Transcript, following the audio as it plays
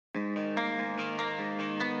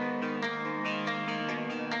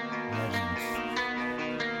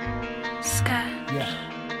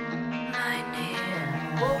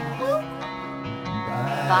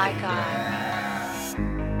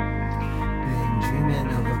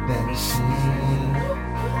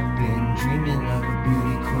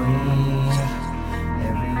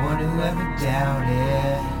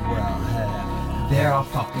They're all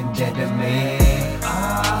fucking dead to me.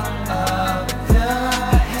 All of the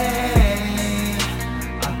hate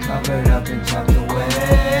I covered up and tucked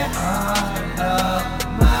away. All of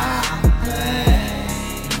my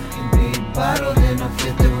pain can be bottled in a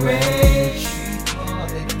fifth of rage. People,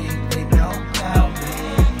 they think they know about me.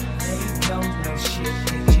 They don't know shit,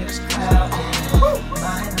 they just clout it.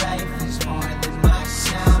 My life is more than my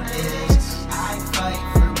sound is. I fight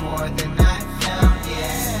for more than I found,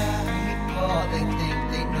 yeah. People, they think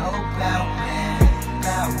they know about me,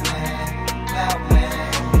 about me, about me.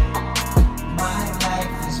 My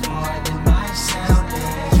life is more than my sound is.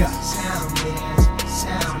 Sound is,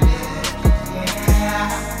 sound is, yeah.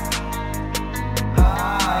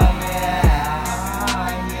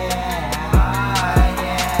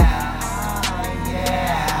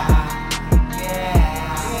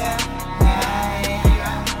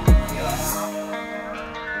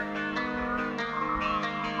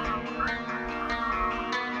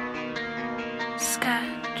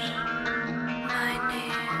 Sketch my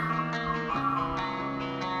name.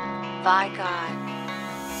 By God.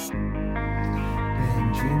 Been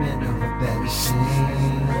dreaming of a better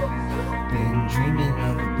scene. Been dreaming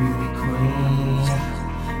of a beauty queen.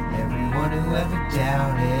 Everyone who ever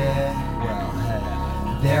doubted, well, hey,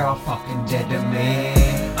 they're all fucking dead to me.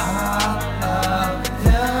 All of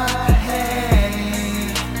the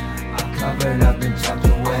hate I covered up and tucked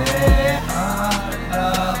away. All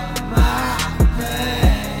of my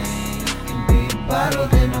pain can be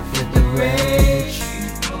bottled in a fifth